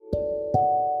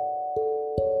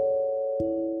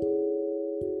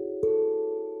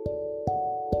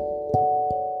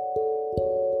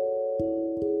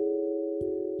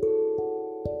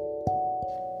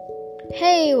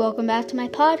Hey, welcome back to my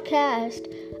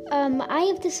podcast. I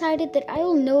have decided that I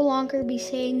will no longer be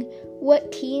saying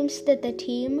what teams that the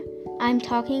team I'm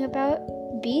talking about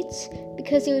beats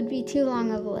because it would be too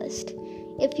long of a list.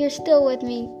 If you're still with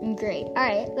me, great.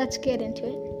 Alright, let's get into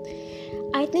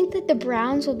it. I think that the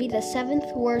Browns will be the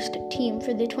 7th worst team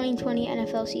for the 2020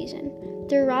 NFL season.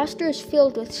 Their roster is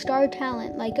filled with star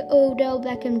talent like Odell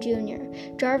Beckham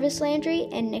Jr., Jarvis Landry,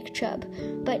 and Nick Chubb,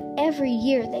 but every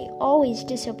year they always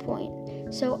disappoint.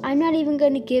 So I'm not even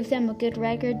going to give them a good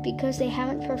record because they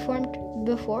haven't performed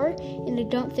before, and I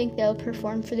don't think they'll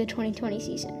perform for the 2020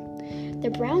 season. The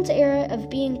Browns' era of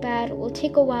being bad will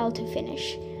take a while to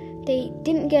finish. They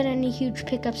didn't get any huge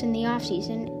pickups in the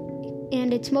offseason,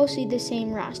 and it's mostly the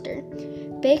same roster.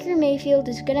 Baker Mayfield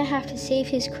is going to have to save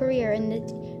his career in the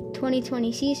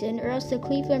 2020 season, or else the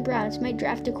Cleveland Browns might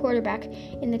draft a quarterback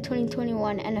in the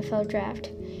 2021 NFL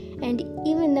Draft. And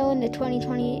even though in the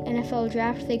 2020 NFL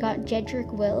Draft they got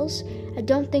Jedrick Wills, I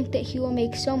don't think that he will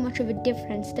make so much of a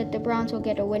difference that the Browns will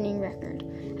get a winning record.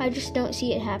 I just don't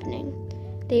see it happening.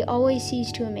 They always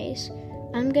cease to amaze.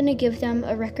 I'm going to give them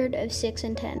a record of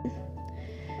 6-10.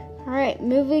 Alright,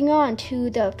 moving on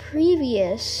to the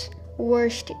previous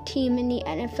worst team in the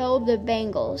NFL, the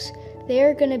Bengals.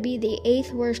 They're going to be the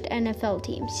 8th worst NFL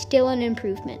team, still an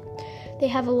improvement. They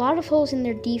have a lot of holes in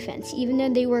their defense, even though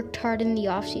they worked hard in the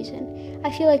offseason. I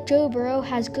feel like Joe Burrow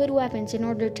has good weapons in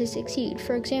order to succeed.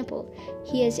 For example,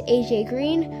 he has A.J.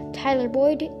 Green, Tyler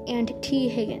Boyd, and T.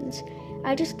 Higgins.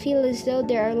 I just feel as though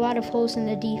there are a lot of holes in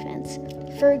the defense.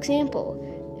 For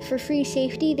example, for free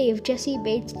safety, they have Jesse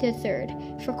Bates III.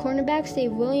 For cornerbacks, they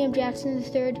have William Jackson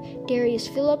III, Darius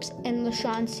Phillips, and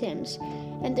LaShawn Sims.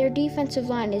 And their defensive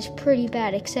line is pretty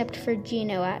bad except for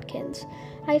Geno Atkins.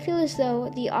 I feel as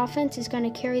though the offense is going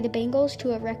to carry the Bengals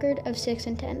to a record of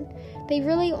 6-10. They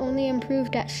really only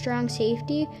improved at strong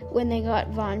safety when they got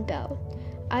Von Bell.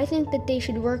 I think that they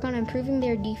should work on improving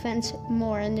their defense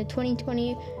more in the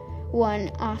 2021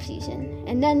 offseason,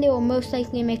 and then they will most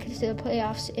likely make it to the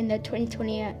playoffs in the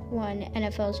 2021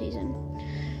 NFL season.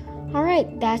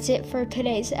 Alright, that's it for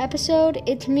today's episode.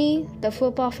 It's me, the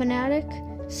football fanatic,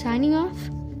 signing off.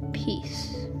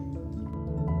 Peace.